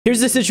Here's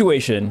the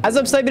situation. As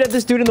I'm sniping at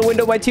this dude in the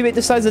window, my teammate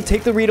decides to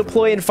take the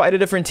redeploy and fight a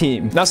different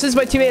team. Now, since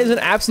my teammate is an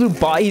absolute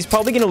bot, he's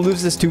probably going to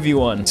lose this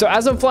 2v1. So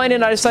as I'm flying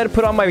in, I decide to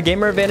put on my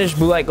Gamer Advantage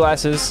blue light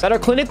glasses that are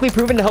clinically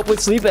proven to help with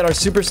sleep and are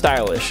super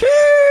stylish.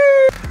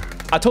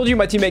 I told you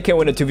my teammate can't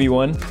win a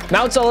 2v1.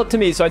 Now it's all up to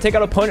me, so I take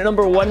out opponent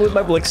number 1 with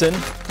my Blixen.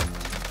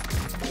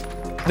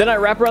 Then I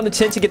wrap around the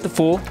tent to get the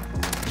full.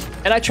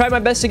 And I try my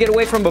best to get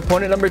away from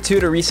opponent number 2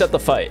 to reset the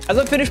fight. As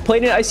I finish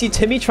playing it, I see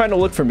Timmy trying to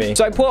look for me.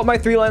 So I pull out my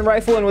 3-line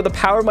rifle, and with the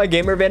power of my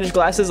Gamer Advantage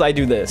glasses, I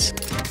do this.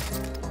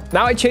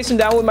 Now I chase him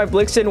down with my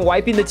Blixen,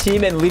 wiping the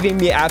team and leaving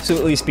me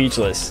absolutely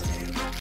speechless.